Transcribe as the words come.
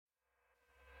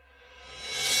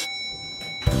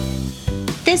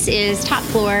This is Top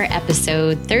Floor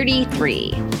episode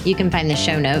 33. You can find the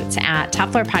show notes at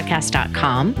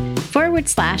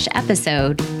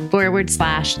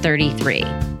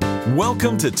topfloorpodcast.com/episode/33.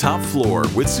 Welcome to Top Floor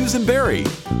with Susan Berry.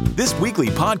 This weekly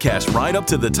podcast ride up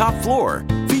to the top floor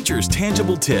features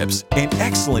tangible tips and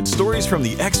excellent stories from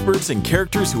the experts and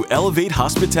characters who elevate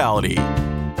hospitality.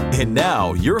 And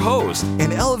now, your host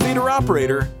and elevator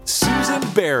operator, Susan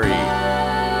Berry.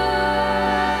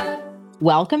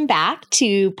 Welcome back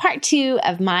to part 2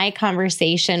 of my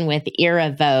conversation with Ira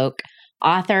Vogt,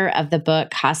 author of the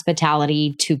book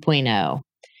Hospitality 2.0.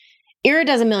 Ira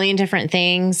does a million different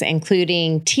things,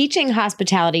 including teaching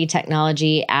hospitality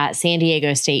technology at San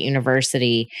Diego State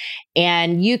University.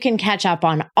 And you can catch up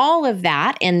on all of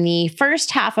that in the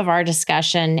first half of our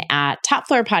discussion at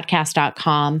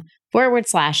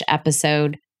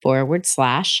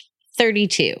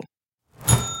topfloorpodcast.com/episode/32.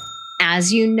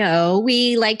 As you know,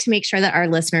 we like to make sure that our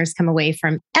listeners come away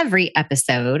from every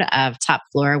episode of Top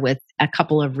Floor with a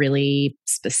couple of really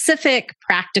specific,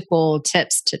 practical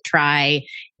tips to try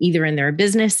either in their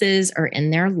businesses or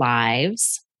in their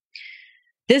lives.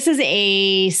 This is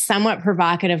a somewhat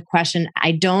provocative question.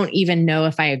 I don't even know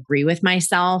if I agree with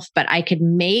myself, but I could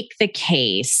make the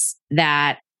case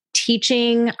that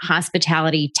teaching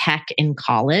hospitality tech in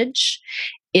college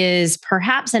is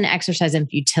perhaps an exercise in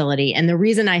futility. And the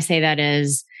reason I say that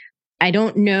is I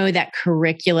don't know that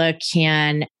curricula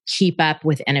can keep up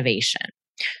with innovation.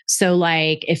 So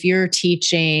like if you're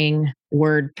teaching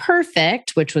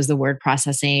WordPerfect, which was the word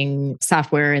processing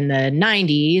software in the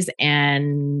 90s,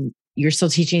 and you're still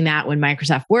teaching that when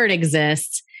Microsoft Word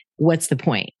exists, what's the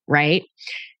point, right?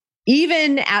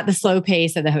 Even at the slow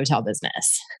pace of the hotel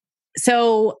business.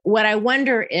 So what I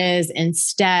wonder is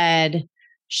instead,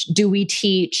 do we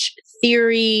teach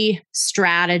theory,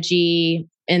 strategy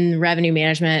in revenue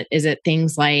management? Is it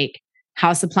things like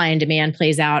how supply and demand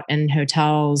plays out in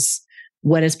hotels?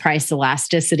 What is price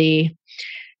elasticity?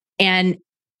 And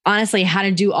honestly, how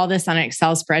to do all this on an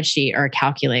Excel spreadsheet or a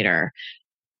calculator?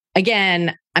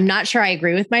 Again, I'm not sure I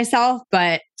agree with myself,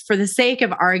 but for the sake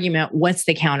of argument, what's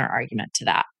the counter argument to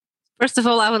that? First of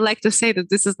all, I would like to say that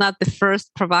this is not the first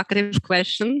provocative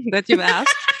question that you've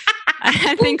asked.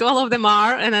 I think all of them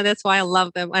are, and that's why I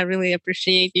love them. I really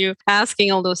appreciate you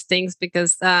asking all those things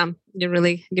because you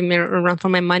really give me a run for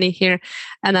my money here,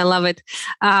 and I love it.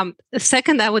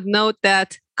 Second, I would note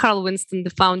that Carl Winston,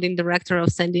 the founding director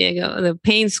of San Diego, the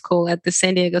Payne School at the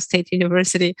San Diego State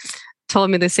University, told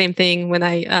me the same thing when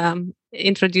I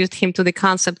introduced him to the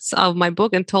concepts of my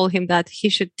book and told him that he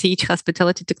should teach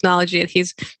hospitality technology at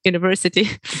his university.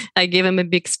 I gave him a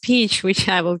big speech, which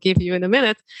I will give you in a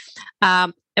minute.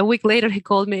 A week later, he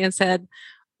called me and said,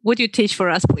 "Would you teach for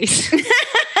us, please?"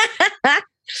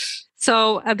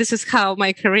 So this is how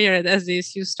my career at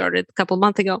SDSU started a couple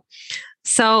months ago.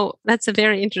 So that's a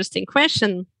very interesting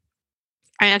question.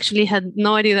 I actually had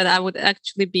no idea that I would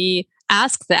actually be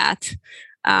asked that.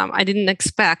 I didn't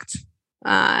expect,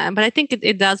 but I think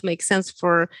it does make sense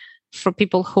for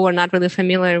people who are not really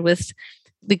familiar with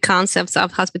the concepts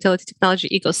of hospitality technology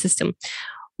ecosystem.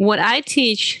 What I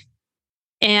teach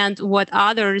and what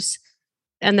others,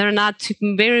 and there are not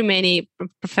very many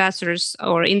professors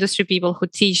or industry people who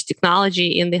teach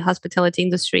technology in the hospitality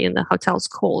industry in the hotel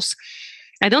schools.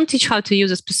 I don't teach how to use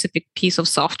a specific piece of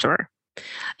software,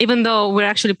 even though we're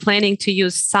actually planning to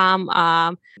use some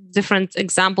different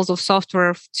examples of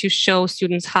software to show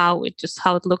students how it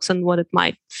looks and what it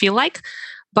might feel like.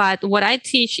 But what I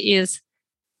teach is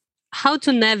how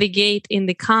to navigate in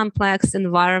the complex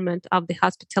environment of the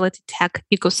hospitality tech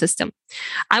ecosystem.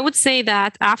 I would say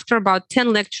that after about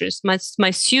 10 lectures,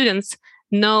 my students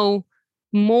know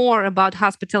more about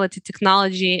hospitality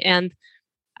technology and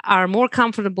are more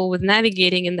comfortable with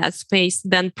navigating in that space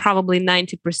than probably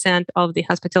 90% of the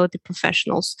hospitality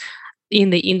professionals in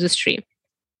the industry.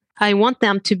 I want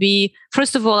them to be,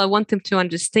 first of all, I want them to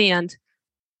understand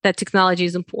that technology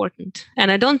is important. And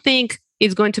I don't think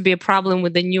it's going to be a problem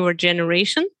with the newer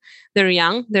generation. They're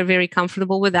young, they're very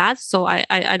comfortable with that. So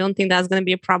I don't think that's going to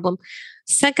be a problem.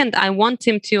 Second, I want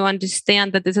them to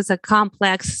understand that this is a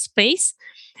complex space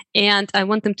and I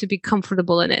want them to be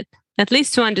comfortable in it, at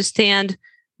least to understand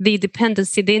the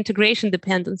dependency, the integration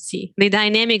dependency, the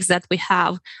dynamics that we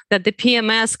have, that the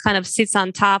PMS kind of sits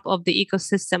on top of the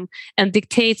ecosystem and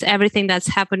dictates everything that's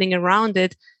happening around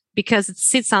it because it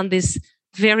sits on this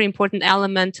very important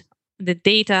element, the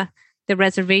data, the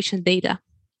reservation data.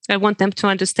 I want them to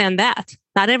understand that.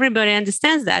 Not everybody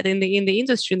understands that in the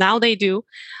industry. Now they do.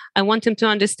 I want them to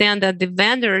understand that the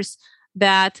vendors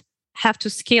that have to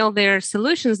scale their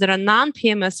solutions that are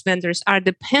non-PMS vendors are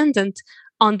dependent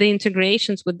on the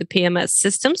integrations with the PMS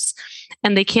systems,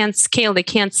 and they can't scale, they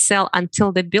can't sell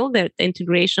until they build their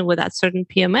integration with that certain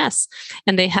PMS.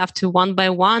 And they have to one by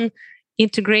one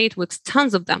integrate with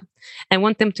tons of them. I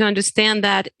want them to understand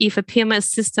that if a PMS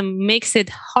system makes it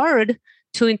hard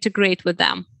to integrate with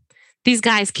them, these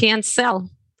guys can't sell.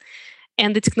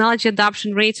 And the technology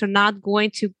adoption rates are not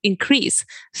going to increase.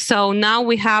 So now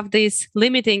we have this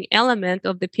limiting element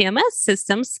of the PMS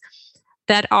systems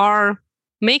that are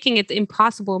making it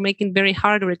impossible, making it very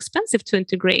hard or expensive to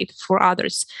integrate for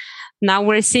others. Now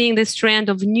we're seeing this trend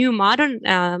of new modern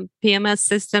PMS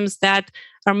systems that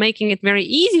are making it very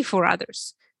easy for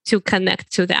others to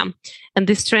connect to them. And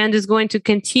this trend is going to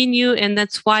continue. And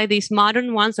that's why these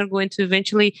modern ones are going to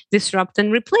eventually disrupt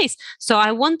and replace. So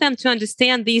I want them to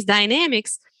understand these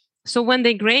dynamics. So when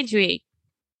they graduate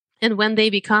and when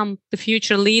they become the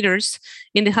future leaders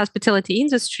in the hospitality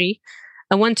industry,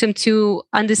 I want them to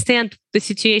understand the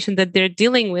situation that they're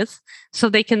dealing with so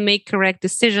they can make correct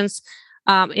decisions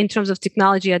in terms of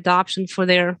technology adoption for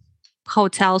their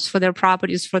hotels, for their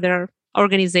properties, for their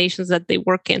organizations that they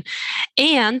work in.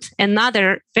 And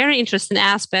another very interesting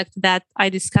aspect that I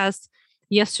discussed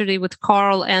yesterday with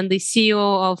Carl and the CEO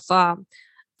of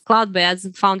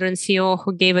Cloudbeds, founder and CEO,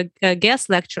 who gave a guest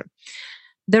lecture.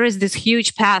 There is this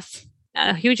huge path,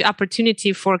 a huge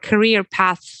opportunity for a career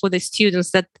path for the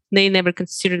students that they never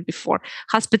considered before.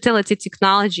 Hospitality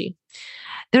technology.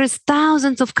 There's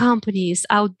thousands of companies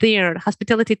out there,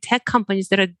 hospitality tech companies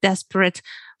that are desperate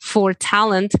for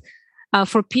talent,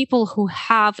 for people who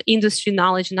have industry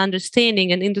knowledge and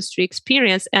understanding and industry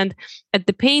experience. And at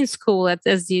the Payne School at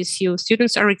SDSU,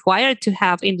 students are required to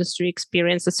have industry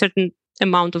experience, a certain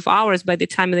amount of hours by the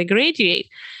time they graduate.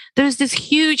 There's this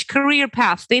huge career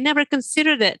path. They never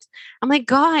considered it. I'm like,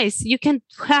 guys, you can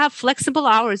have flexible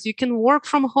hours. You can work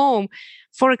from home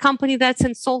for a company that's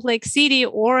in Salt Lake City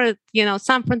or,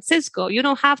 San Francisco. You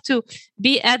don't have to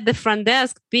be at the front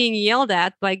desk being yelled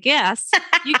at by guests.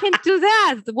 You can do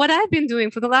that. What I've been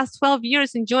doing for the last 12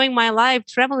 years, enjoying my life,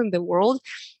 traveling the world,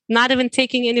 not even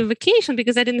taking any vacation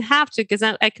because I didn't have to, because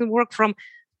I can work from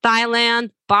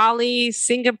Thailand, Bali,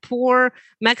 Singapore,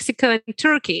 Mexico, and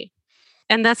Turkey.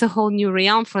 And that's a whole new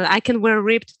realm for that. I can wear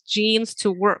ripped jeans to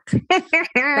work.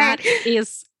 That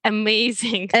is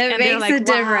amazing. It makes a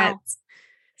difference. Wow.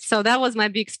 So that was my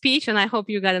big speech, and I hope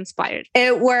you got inspired.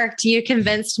 It worked. You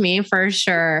convinced me for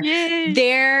sure. Yay.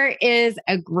 There is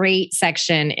a great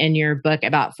section in your book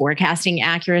about forecasting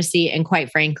accuracy. And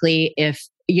quite frankly, if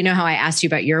you know how I asked you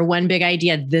about your one big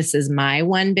idea, this is my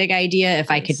one big idea. If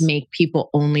I could make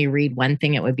people only read one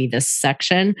thing, it would be this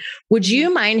section. Would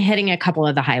you mind hitting a couple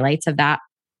of the highlights of that?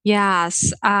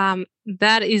 Yes,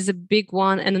 that is a big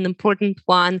one and an important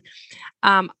one.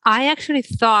 I actually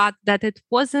thought that it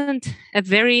wasn't a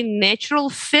very natural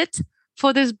fit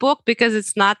for this book because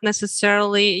it's not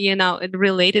necessarily, it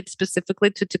related specifically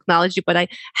to technology, but I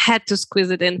had to squeeze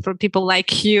it in for people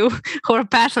like you who are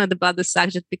passionate about the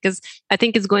subject, because I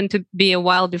think it's going to be a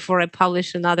while before I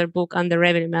publish another book on the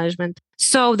revenue management.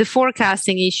 So the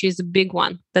forecasting issue is a big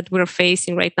one that we're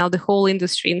facing right now. The whole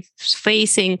industry is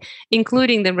facing,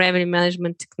 including the revenue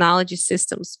management technology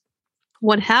systems.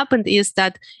 What happened is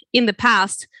that in the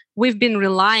past, we've been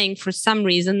relying for some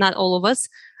reason, not all of us,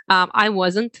 I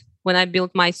wasn't. When I built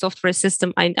my software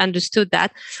system, I understood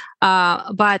that.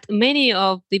 But many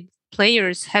of the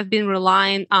players have been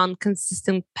relying on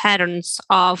consistent patterns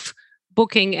of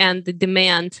booking and the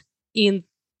demand in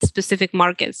specific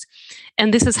markets.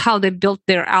 And this is how they built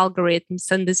their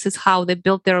algorithms. And this is how they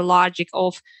built their logic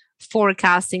of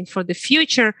forecasting for the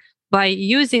future by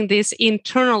using this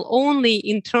internal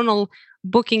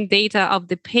booking data of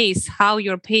the pace, how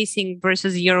you're pacing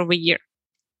versus year over year.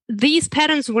 These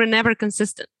patterns were never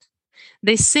consistent.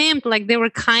 They seemed like they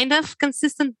were kind of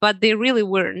consistent, but they really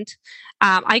weren't.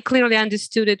 I clearly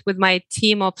understood it with my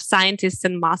team of scientists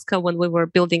in Moscow when we were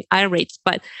building iRates,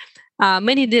 but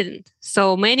many didn't.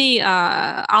 So many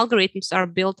algorithms are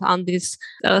built on these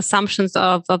assumptions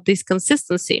of this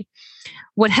consistency.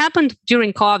 What happened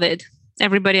during COVID,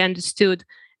 everybody understood,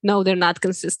 no, they're not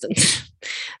consistent.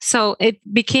 So it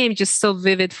became just so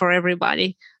vivid for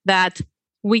everybody that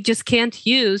we just can't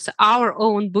use our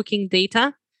own booking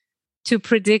data to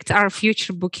predict our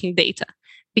future booking data,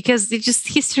 because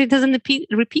history doesn't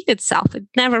repeat itself. It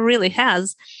never really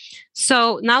has.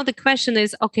 So now the question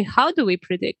is, okay, how do we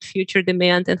predict future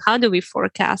demand and how do we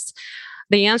forecast?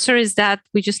 The answer is that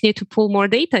we just need to pull more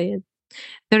data in.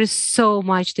 There is so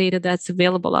much data that's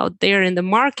available out there in the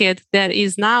market that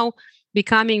is now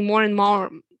becoming more and more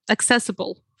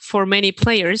accessible for many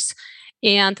players.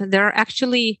 And there are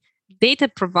actually data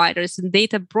providers and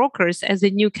data brokers as a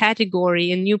new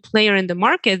category, a new player in the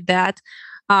market that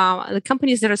the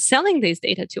companies that are selling this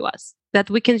data to us that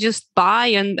we can just buy,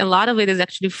 and a lot of it is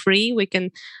actually free. We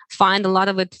can find a lot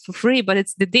of it for free, but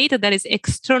it's the data that is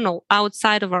external,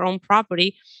 outside of our own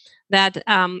property, that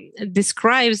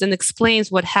describes and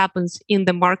explains what happens in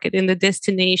the market, in the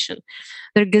destination.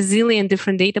 There are gazillion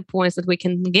different data points that we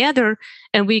can gather,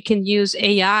 and we can use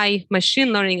AI,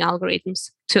 machine learning algorithms,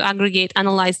 to aggregate,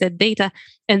 analyze that data,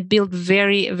 and build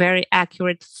very, very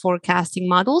accurate forecasting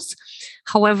models.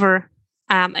 However,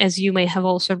 as you may have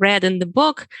also read in the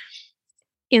book,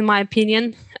 in my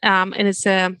opinion, and it's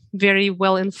a very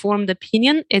well-informed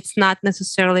opinion, it's not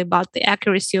necessarily about the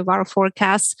accuracy of our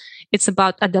forecasts. It's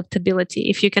about adaptability.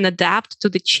 If you can adapt to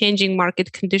the changing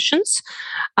market conditions,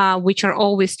 which are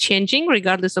always changing,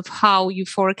 regardless of how you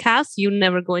forecast, you're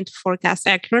never going to forecast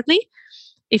accurately.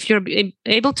 If you're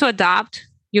able to adapt,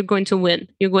 you're going to win.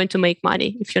 You're going to make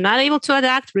money. If you're not able to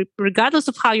adapt, regardless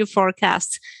of how you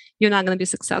forecast, you're not going to be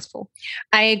successful.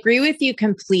 I agree with you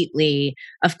completely.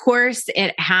 Of course,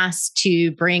 it has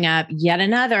to bring up yet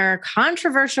another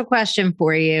controversial question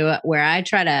for you, where I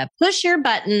try to push your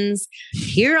buttons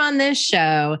here on this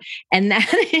show. And that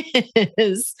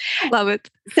is, love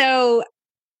it. So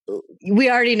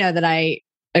we already know that I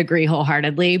agree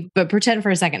wholeheartedly, but pretend for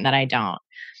a second that I don't.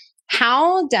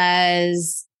 How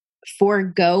does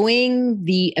foregoing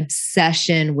the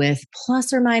obsession with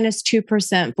plus or minus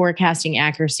 2% forecasting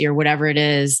accuracy or whatever it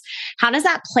is, how does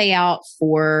that play out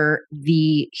for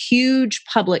the huge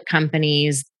public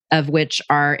companies, of which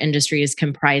our industry is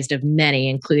comprised of many,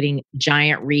 including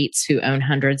giant REITs who own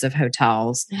hundreds of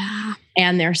hotels? Yeah.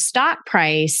 And their stock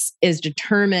price is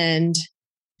determined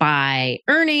by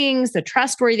earnings, the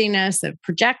trustworthiness of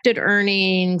projected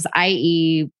earnings,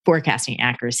 i.e. forecasting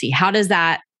accuracy. How does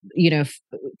that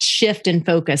shift in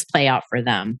focus play out for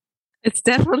them? It's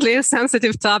definitely a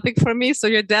sensitive topic for me. So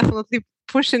you're definitely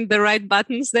pushing the right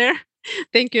buttons there.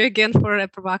 Thank you again for a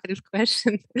provocative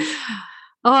question.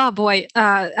 Oh boy,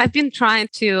 I've been trying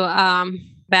to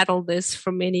battle this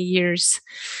for many years.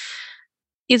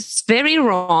 It's very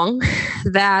wrong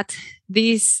that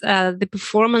the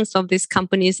performance of these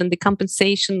companies and the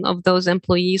compensation of those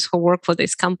employees who work for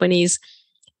these companies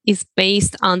is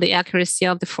based on the accuracy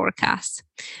of the forecast.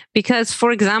 Because,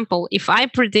 for example, if I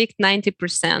predict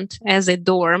 90% as a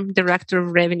dorm director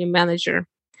of revenue manager,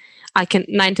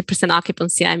 90%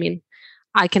 occupancy,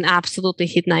 I can absolutely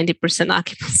hit 90%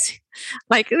 occupancy.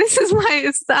 Like, this is why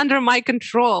it's under my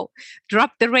control.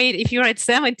 Drop the rate. If you're at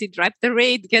 70, drop the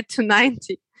rate, get to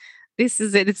 90. This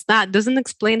is it. Doesn't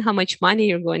explain how much money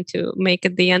you're going to make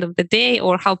at the end of the day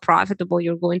or how profitable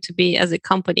you're going to be as a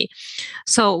company.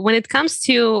 So when it comes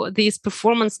to these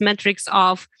performance metrics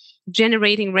of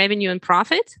generating revenue and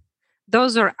profit,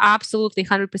 those are absolutely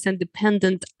 100%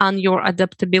 dependent on your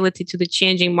adaptability to the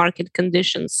changing market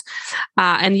conditions.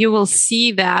 And you will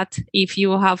see that if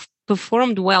you have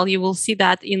performed well, you will see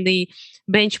that in the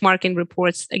benchmarking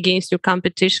reports against your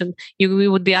competition,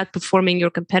 you would be outperforming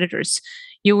your competitors.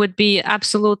 You would be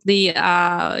absolutely,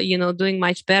 doing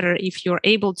much better if you're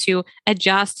able to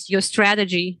adjust your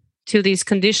strategy to these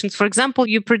conditions. For example,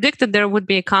 you predicted there would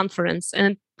be a conference,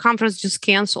 and conference just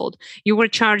canceled. You were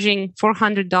charging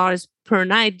 $400 per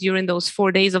night during those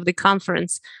 4 days of the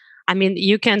conference.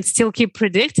 You can still keep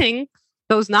predicting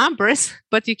those numbers,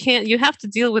 but you have to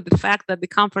deal with the fact that the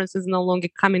conference is no longer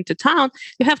coming to town.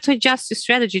 You have to adjust your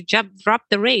strategy, drop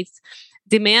the rates.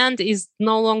 Demand is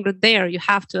no longer there. You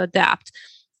have to adapt.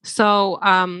 So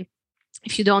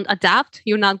if you don't adapt,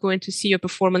 you're not going to see your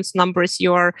performance numbers,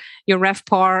 your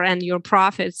RevPAR and your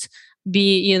profits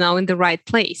be in the right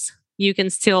place. You can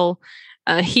still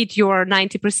hit your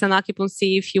 90%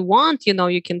 occupancy if you want.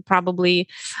 You can probably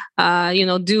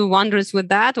do wonders with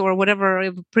that or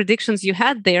whatever predictions you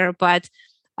had there, but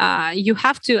you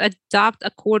have to adapt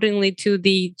accordingly to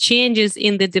the changes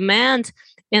in the demand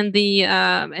and the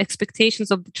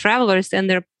expectations of the travelers and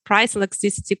their price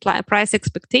elasticity, price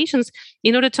expectations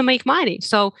in order to make money.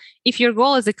 So if your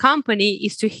goal as a company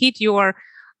is to hit your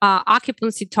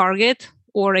occupancy target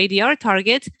or ADR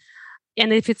target,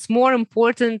 and if it's more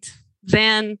important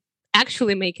than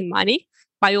actually making money,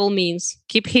 by all means,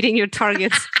 keep hitting your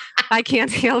targets. I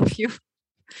can't help you.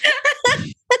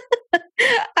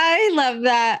 I love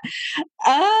that.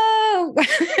 Oh,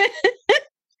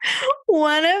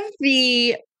 one of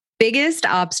the biggest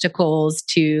obstacles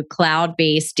to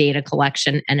cloud-based data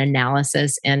collection and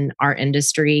analysis in our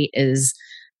industry is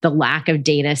the lack of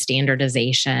data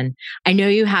standardization. I know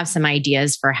you have some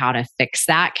ideas for how to fix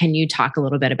that. Can you talk a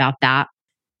little bit about that?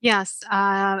 Yes,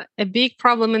 a big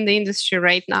problem in the industry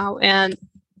right now. And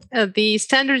the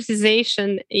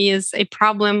standardization is a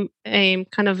problem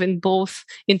kind of in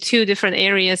two different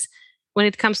areas. when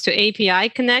it comes to API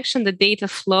connection, the data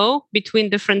flow between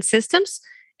different systems,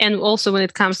 and also when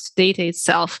it comes to data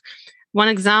itself. One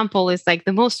example is like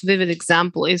the most vivid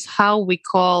example is how we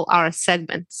call our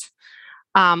segments,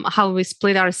 how we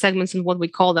split our segments and what we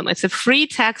call them. It's a free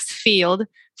text field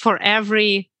for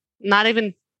every, not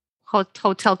even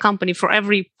hotel company, for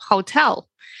every hotel.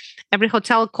 Every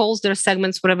hotel calls their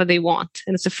segments whatever they want.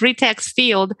 And it's a free text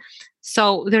field.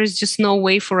 So there's just no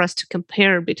way for us to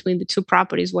compare between the two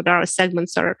properties what our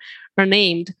segments are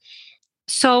named.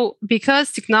 So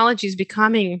because technology is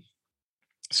becoming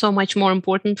so much more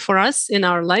important for us in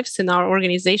our lives, in our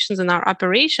organizations, in our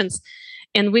operations,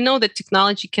 and we know that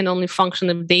technology can only function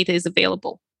if data is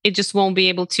available. It just won't be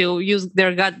able to use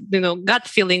their gut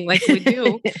feeling like we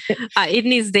do. It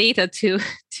needs data to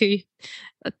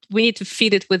we need to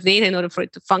feed it with data in order for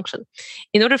it to function.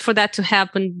 In order for that to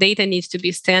happen, data needs to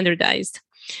be standardized.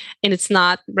 And it's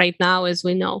not right now, as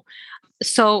we know.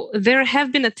 So there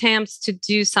have been attempts to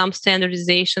do some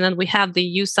standardization, and we have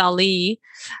the USALE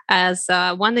as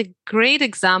one great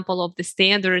example of the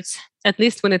standards, at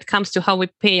least when it comes to how we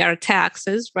pay our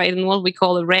taxes, right, and what we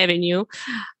call a revenue.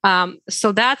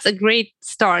 So that's a great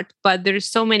start, but there's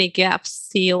so many gaps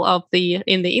still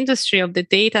in the industry of the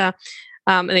data,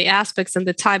 the aspects and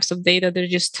the types of data. They're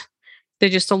just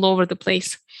all over the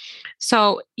place.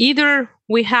 So either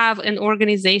we have an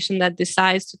organization that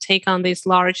decides to take on this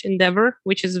large endeavor,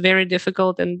 which is very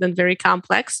difficult and very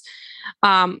complex,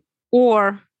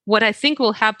 or what I think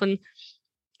will happen,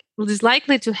 what is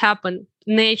likely to happen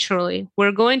naturally,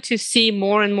 we're going to see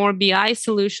more and more BI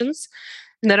solutions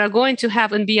that are going to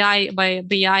have, and BI, by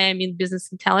BI I mean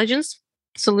business intelligence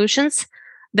solutions,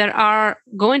 that are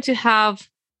going to have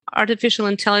artificial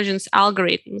intelligence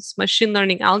algorithms, machine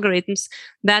learning algorithms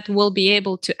that will be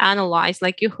able to analyze,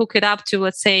 like you hook it up to,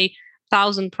 let's say,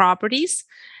 1,000 properties,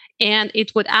 and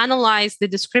it would analyze the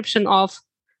description of,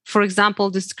 for example,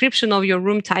 description of your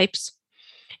room types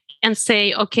and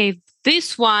say, okay,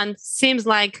 this one seems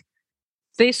like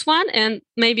this one and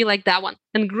maybe like that one,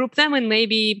 and group them in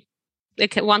maybe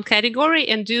like one category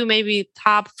and do maybe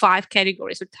top 5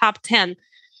 categories or top 10.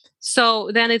 So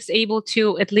then it's able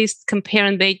to at least compare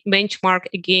and benchmark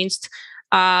against,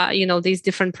 these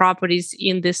different properties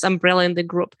in this umbrella in the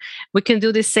group. We can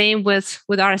do the same with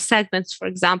our segments, for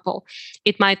example.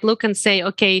 It might look and say,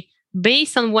 okay,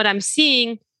 based on what I'm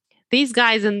seeing, these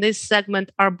guys in this segment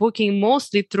are booking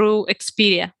mostly through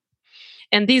Expedia.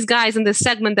 And these guys in the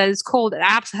segment that is called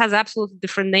has absolutely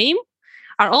different name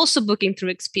are also booking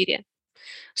through Expedia.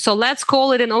 So let's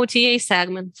call it an OTA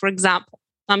segment, for example.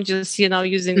 I'm just,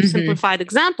 using simplified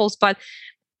examples, but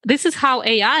this is how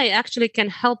AI actually can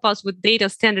help us with data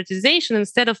standardization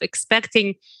instead of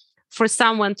expecting for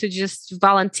someone to just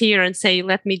volunteer and say,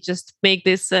 let me just make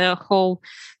this a whole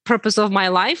purpose of my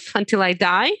life until I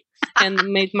die, and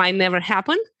it might never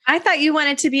happen. I thought you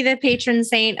wanted to be the patron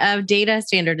saint of data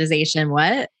standardization.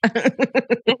 What?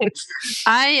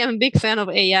 I am a big fan of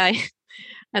AI.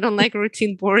 I don't like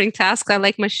routine, boring tasks. I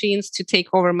like machines to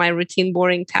take over my routine,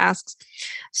 boring tasks.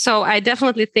 So I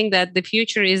definitely think that the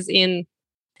future is in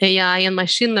AI and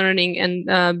machine learning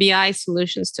and BI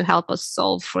solutions to help us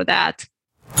solve for that.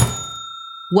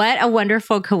 What a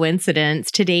wonderful coincidence.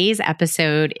 Today's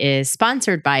episode is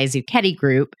sponsored by Zucchetti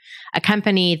Group, a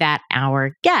company that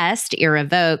our guest, Ira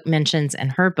Vogt, mentions in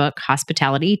her book,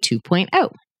 Hospitality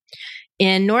 2.0.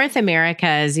 In North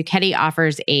America, Zucchetti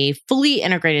offers a fully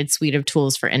integrated suite of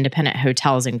tools for independent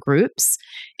hotels and groups,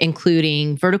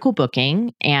 including vertical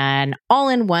booking, an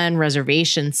all-in-one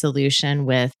reservation solution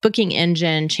with booking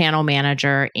engine, channel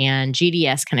manager, and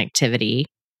GDS connectivity,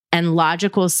 and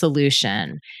Logical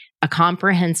Solution, a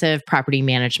comprehensive property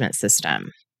management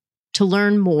system. To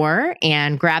learn more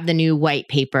and grab the new white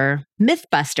paper,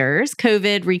 Mythbusters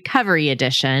COVID Recovery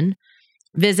Edition,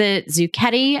 visit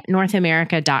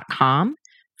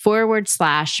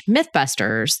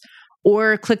zuchettinorthamerica.com/Mythbusters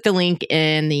or click the link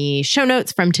in the show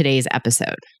notes from today's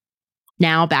episode.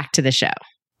 Now back to the show.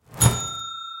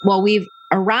 Well, we've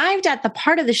arrived at the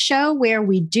part of the show where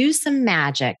we do some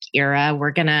magic, Ira.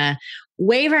 We're going to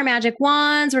wave our magic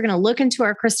wands. We're going to look into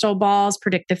our crystal balls,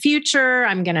 predict the future.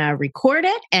 I'm going to record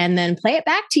it and then play it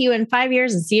back to you in 5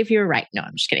 years and see if you were right. No,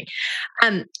 I'm just kidding.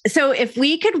 So if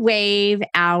we could wave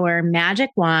our magic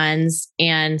wands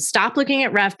and stop looking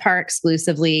at RevPAR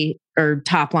exclusively or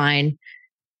top line,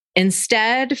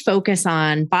 instead focus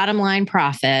on bottom line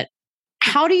profit,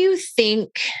 how do you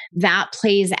think that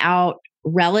plays out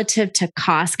relative to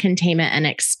cost containment and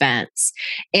expense?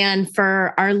 And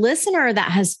for our listener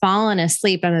that has fallen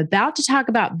asleep, I'm about to talk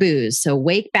about booze, so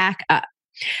wake back up.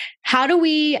 How do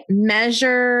we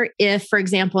measure if, for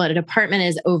example, a department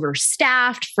is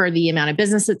overstaffed for the amount of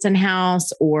business that's in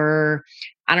house, or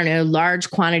I don't know, large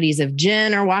quantities of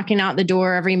gin are walking out the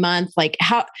door every month? Like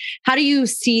how do you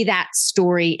see that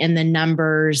story in the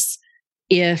numbers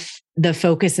if the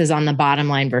focus is on the bottom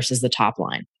line versus the top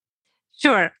line?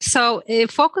 Sure. So a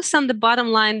focus on the bottom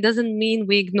line doesn't mean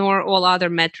we ignore all other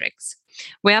metrics.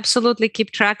 We absolutely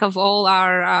keep track of all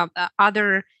our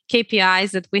other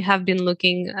KPIs that we have been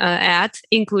looking at,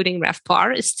 including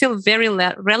RevPAR. It's still a very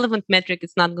relevant metric.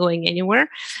 It's not going anywhere.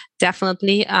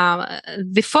 Definitely.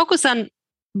 The focus on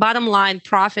bottom line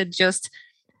profit just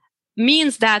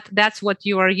means that that's what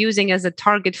you are using as a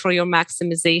target for your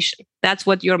maximization. That's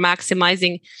what you're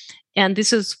maximizing. And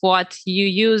this is what you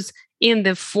use in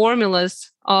the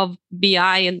formulas of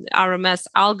BI and RMS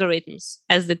algorithms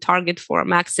as the target for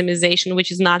maximization,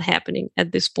 which is not happening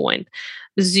at this point.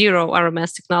 Zero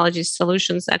RMS technology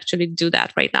solutions actually do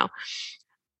that right now.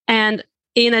 And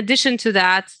in addition to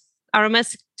that,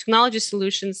 RMS technology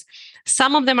solutions,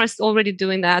 some of them are already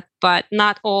doing that, but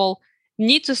not all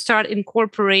need to start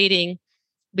incorporating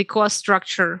the cost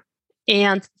structure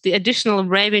and the additional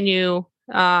revenue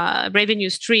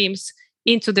streams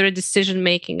into their decision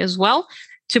making as well,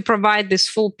 to provide this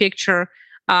full picture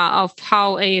of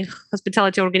how a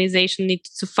hospitality organization needs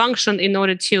to function in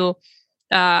order to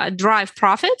drive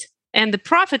profit. And the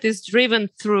profit is driven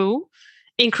through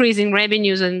increasing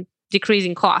revenues and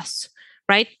decreasing costs,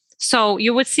 right? So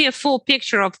you would see a full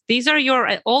picture of these are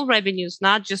your all revenues,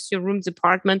 not just your room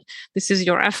department. This is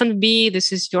your F&B,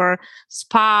 this is your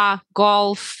spa,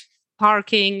 golf,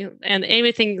 parking, and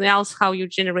everything else, how you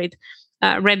generate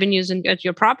revenues at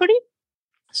your property.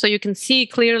 So you can see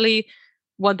clearly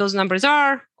what those numbers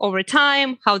are over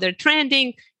time, how they're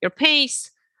trending, your pace,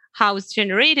 how it's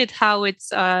generated, how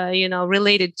it's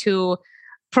related to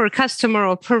per customer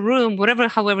or per room,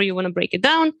 however you want to break it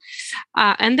down.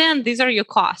 And then these are your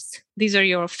costs. These are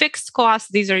your fixed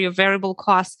costs. These are your variable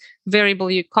costs.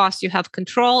 Variable costs you have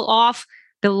control of.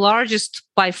 The largest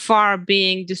by far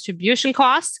being distribution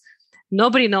costs.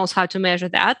 Nobody knows how to measure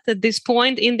that at this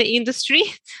point in the industry.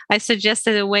 I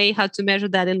suggested a way how to measure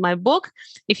that in my book.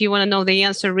 If you want to know the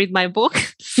answer, read my book,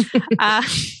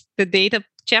 the data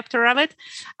chapter of it.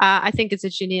 I think it's a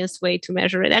genius way to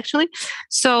measure it, actually.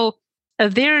 So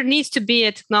there needs to be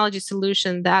a technology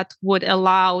solution that would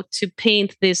allow to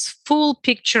paint this full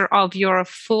picture of your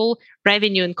full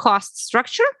revenue and cost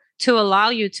structure to allow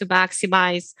you to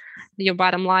maximize your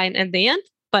bottom line at the end.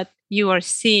 But you're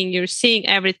seeing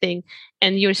everything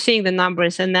and you're seeing the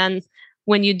numbers. And then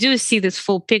when you do see this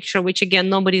full picture, which again,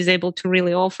 nobody's able to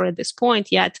really offer at this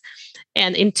point yet,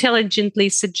 and intelligently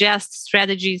suggest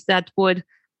strategies that would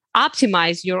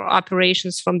optimize your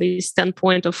operations from the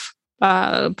standpoint of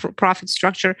profit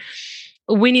structure,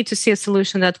 we need to see a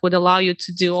solution that would allow you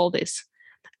to do all this.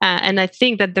 And I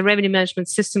think that the revenue management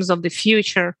systems of the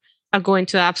future are going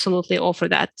to absolutely offer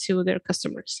that to their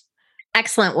customers.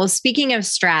 Excellent. Well, speaking of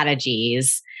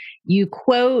strategies, you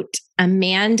quote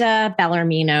Amanda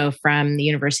Bellarmino from the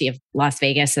University of Las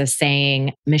Vegas as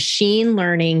saying, machine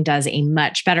learning does a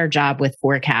much better job with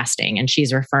forecasting. And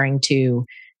she's referring to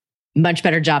much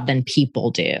better job than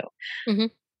people do. Mm-hmm.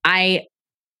 I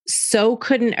so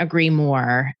couldn't agree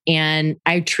more. And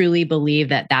I truly believe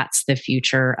that that's the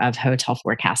future of hotel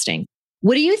forecasting.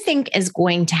 What do you think is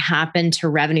going to happen to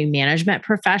revenue management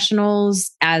professionals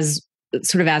as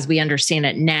we understand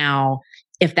it now,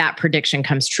 if that prediction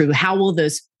comes true? How will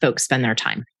those folks spend their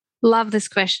time? Love this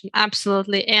question.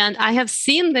 Absolutely. And I have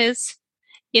seen this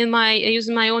using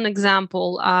my own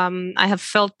example. I have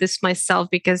felt this myself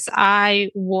because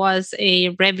I was a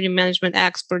revenue management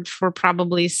expert for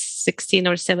probably 16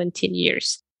 or 17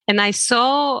 years. And I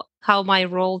saw how my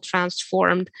role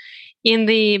transformed in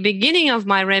the beginning of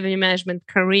my revenue management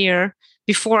career.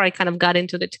 Before I kind of got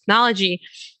into the technology,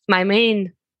 my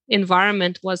main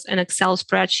environment was an Excel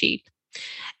spreadsheet.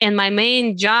 And my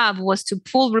main job was to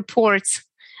pull reports,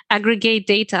 aggregate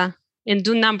data, and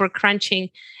do number crunching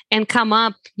and come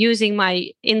up using my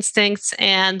instincts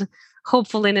and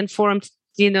hopefully an informed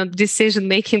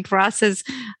decision-making process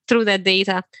through that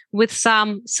data with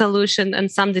some solution and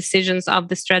some decisions of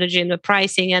the strategy and the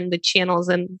pricing and the channels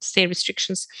and stay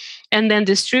restrictions, and then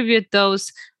distribute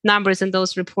those numbers and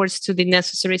those reports to the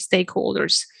necessary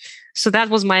stakeholders. So that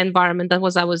was my environment. That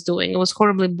was what I was doing. It was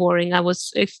horribly boring. I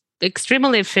was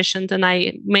extremely efficient and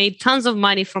I made tons of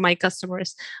money for my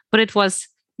customers, but it was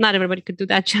not everybody could do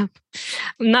that job.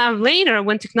 Now, later,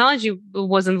 when technology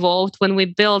was involved, when we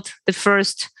built the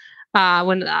first,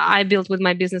 when I built with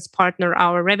my business partner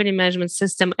our revenue management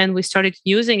system, and we started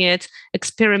using it,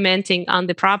 experimenting on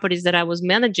the properties that I was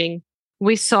managing,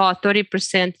 we saw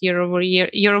 30%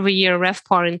 year-over-year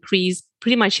RevPAR increase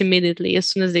pretty much immediately as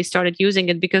soon as they started using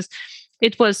it, because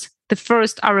it was the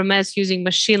first RMS using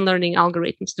machine learning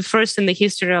algorithms, the first in the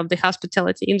history of the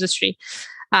hospitality industry.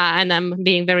 And I'm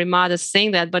being very modest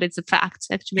saying that, but it's a fact.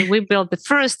 Actually, we built the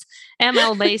first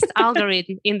ML-based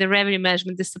algorithm in the revenue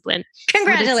management discipline.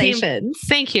 Congratulations.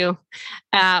 Thank you.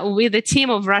 With a team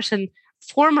of Russian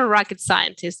former rocket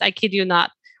scientists, I kid you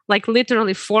not, like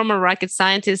literally former rocket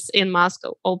scientists in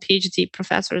Moscow, all PhD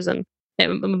professors, and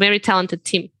a very talented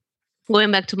team.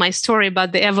 Going back to my story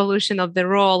about the evolution of the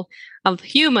role of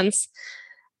humans,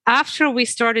 after we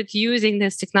started using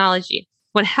this technology,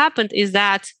 what happened is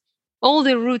that all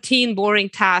the routine, boring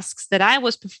tasks that I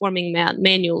was performing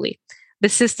manually, the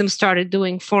system started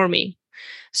doing for me.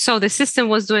 So the system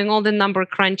was doing all the number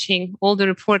crunching, all the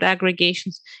report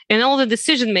aggregations, and all the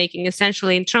decision making,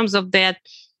 essentially, in terms of that,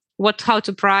 how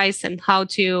to price and how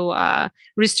to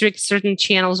restrict certain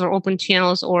channels or open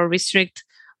channels, or restrict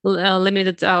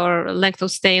limited or length of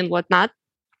stay and whatnot,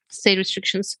 stay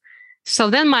restrictions.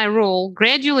 So then my role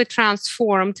gradually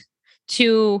transformed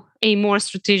to a more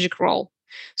strategic role.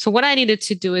 So what I needed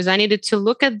to do is I needed to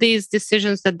look at these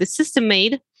decisions that the system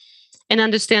made and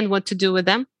understand what to do with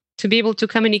them, to be able to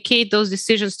communicate those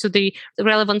decisions to the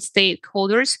relevant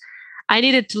stakeholders. I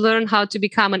needed to learn how to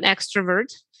become an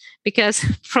extrovert, because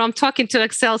from talking to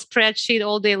Excel spreadsheet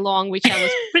all day long, which I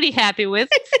was pretty happy with,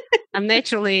 I'm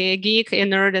naturally a geek, a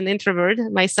nerd, and introvert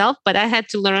myself, but I had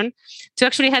to learn to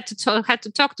actually had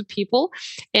to talk to people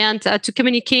and to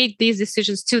communicate these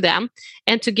decisions to them,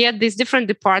 and to get these different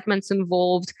departments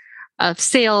involved,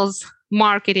 sales,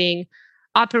 marketing,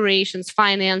 operations,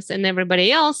 finance, and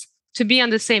everybody else, to be on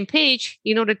the same page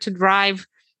in order to drive,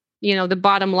 the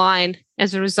bottom line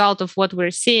as a result of what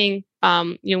we're seeing,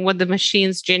 what the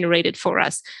machines generated for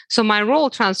us. So my role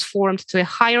transformed to a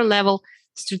higher level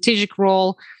strategic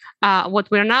role. What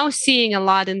we're now seeing a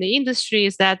lot in the industry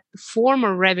is that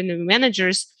former revenue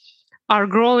managers are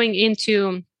growing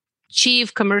into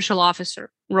chief commercial officer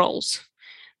roles.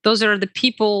 Those are the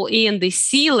people in the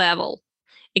C-level,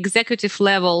 executive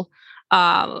level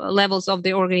levels of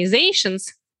the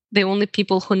organizations, the only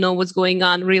people who know what's going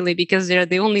on, really, because they're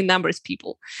the only numbers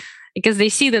people, because they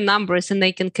see the numbers and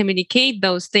they can communicate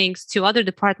those things to other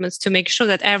departments to make sure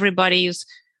that everybody is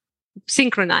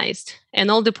synchronized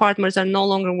and all departments are no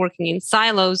longer working in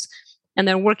silos and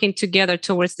they're working together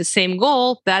towards the same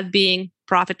goal, that being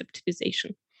profit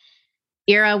optimization.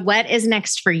 Ira, what is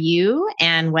next for you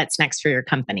and what's next for your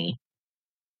company?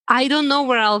 I don't know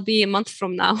where I'll be a month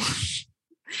from now.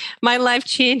 My life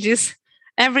changes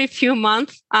every few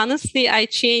months. Honestly, I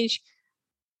change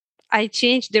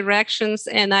directions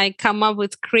and I come up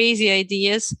with crazy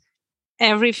ideas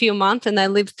every few months, and I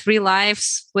live 3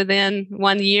 lives within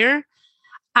 1 year.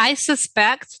 I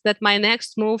suspect that my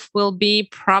next move will be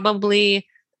probably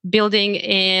building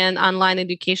an online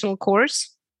educational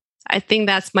course. I think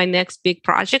that's my next big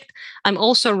project. I'm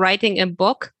also writing a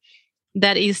book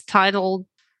that is titled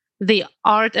The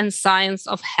Art and Science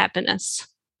of Happiness.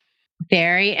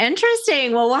 Very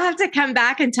interesting. Well, we'll have to come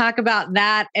back and talk about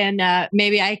that. And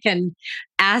maybe I can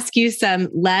ask you some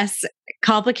less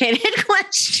complicated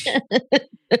questions.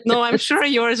 No, I'm sure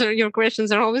your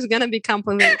questions are always going to be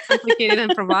complicated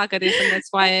and provocative. And that's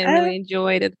why I really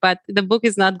enjoyed it. But the book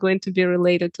is not going to be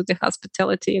related to the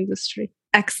hospitality industry.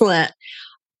 Excellent.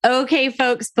 Okay,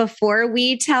 folks, before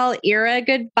we tell Ira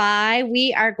goodbye,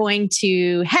 we are going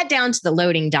to head down to the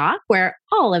loading dock where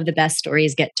all of the best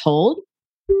stories get told.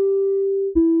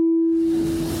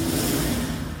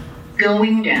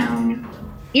 Going down.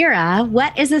 Ira,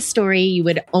 what is a story you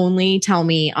would only tell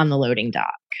me on the loading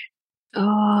dock? Oh,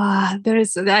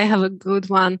 I have a good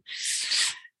one.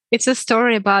 It's a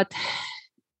story about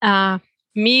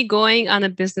me going on a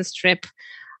business trip.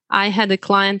 I had a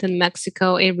client in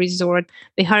Mexico, a resort.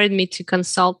 They hired me to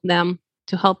consult them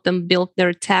to help them build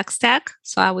their tech stack.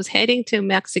 So I was heading to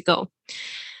Mexico.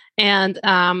 And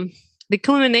the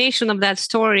culmination of that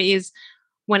story is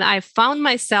when I found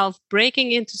myself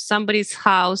breaking into somebody's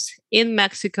house in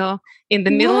Mexico in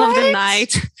the middle of the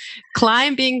night,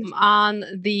 climbing on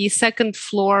the second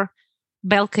floor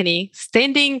balcony,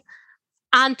 standing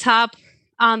on top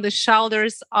on the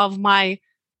shoulders of my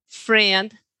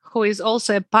friend, who is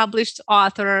also a published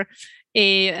author,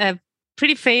 a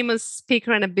pretty famous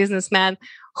speaker and a businessman,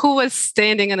 who was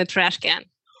standing in a trash can.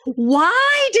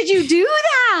 Why did you do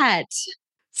that?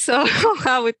 So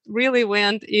how it really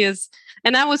went is,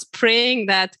 and I was praying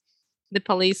that the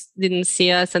police didn't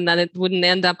see us and that it wouldn't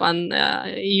end up on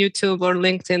YouTube or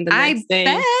LinkedIn the next day.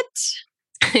 I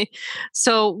bet.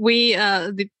 So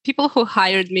the people who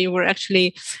hired me were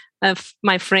actually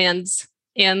my friends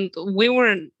And we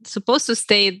were supposed to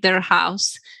stay at their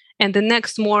house. And the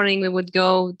next morning we would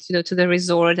go to the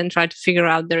resort and try to figure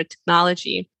out their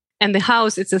technology. And the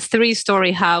house, it's a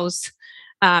 3-story house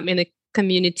in a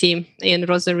community in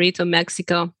Rosarito,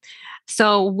 Mexico.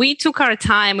 So we took our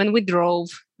time and we drove.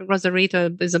 Rosarito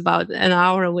is about an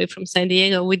hour away from San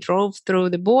Diego. We drove through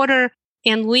the border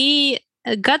and we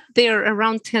got there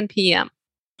around 10 p.m.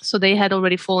 So they had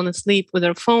already fallen asleep with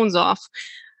their phones off.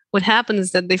 What happened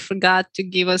is that they forgot to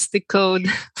give us the code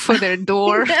for their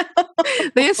door. No.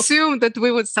 They assumed that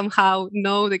we would somehow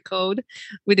know the code.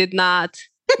 We did not.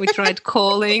 We tried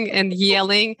calling and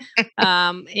yelling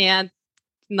and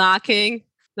knocking.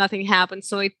 Nothing happened.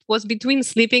 So it was between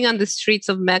sleeping on the streets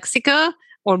of Mexico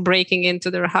or breaking into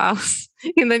their house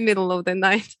in the middle of the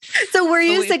night. So were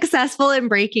you successful in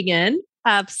breaking in?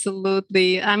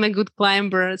 Absolutely. I'm a good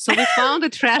climber. So we found a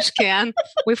trash can.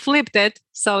 We flipped it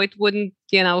so it wouldn't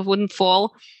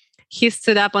fall. He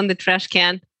stood up on the trash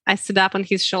can. I stood up on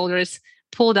his shoulders,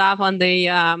 pulled up on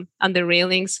the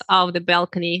railings of the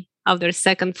balcony of their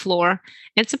second floor.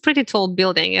 It's a pretty tall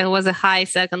building. It was a high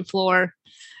second floor.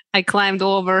 I climbed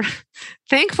over.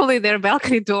 Thankfully, their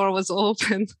balcony door was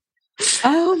open.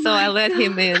 Oh, so I let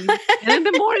him in. And in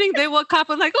the morning, they woke up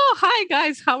and like, "Oh, hi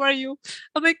guys, how are you?"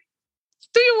 I'm like,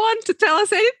 "Do you want to tell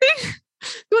us anything? You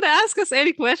want to ask us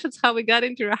any questions how we got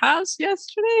into your house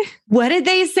yesterday?" What did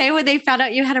they say when they found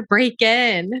out you had to break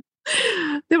in?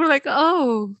 They were like,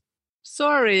 "Oh,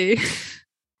 sorry."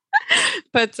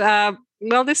 But,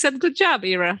 they said, "Good job,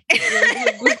 Ira. You're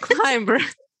a good climber."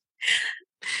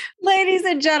 Ladies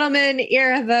and gentlemen,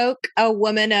 Ira Vogt, a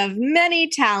woman of many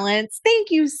talents. Thank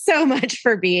you so much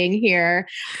for being here.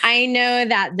 I know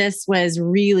that this was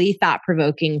really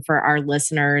thought-provoking for our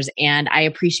listeners, and I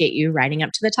appreciate you riding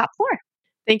up to the top floor.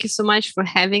 Thank you so much for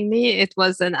having me. It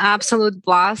was an absolute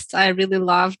blast. I really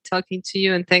loved talking to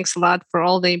you, and thanks a lot for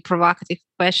all the provocative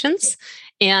questions.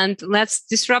 And let's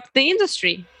disrupt the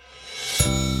industry.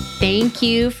 Thank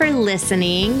you for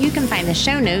listening. You can find the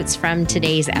show notes from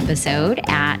today's episode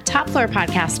at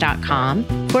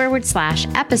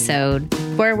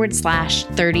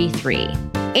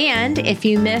topfloorpodcast.com/episode/33. And if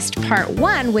you missed part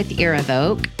 1 with Ira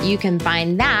Vogt, you can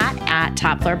find that at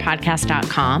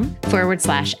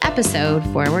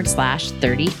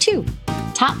topfloorpodcast.com/episode/32.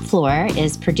 Top Floor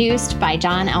is produced by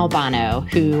John Albano,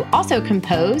 who also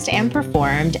composed and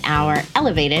performed our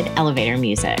Elevated Elevator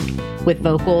music, with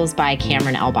vocals by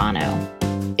Cameron Albano.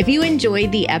 If you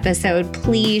enjoyed the episode,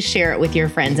 please share it with your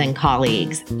friends and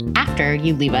colleagues after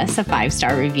you leave us a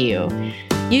 5-star review.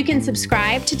 You can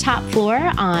subscribe to Top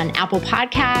Floor on Apple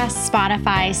Podcasts,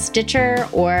 Spotify, Stitcher,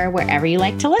 or wherever you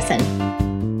like to listen.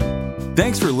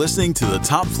 Thanks for listening to the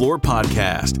Top Floor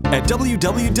Podcast at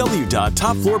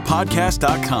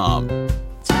www.topfloorpodcast.com.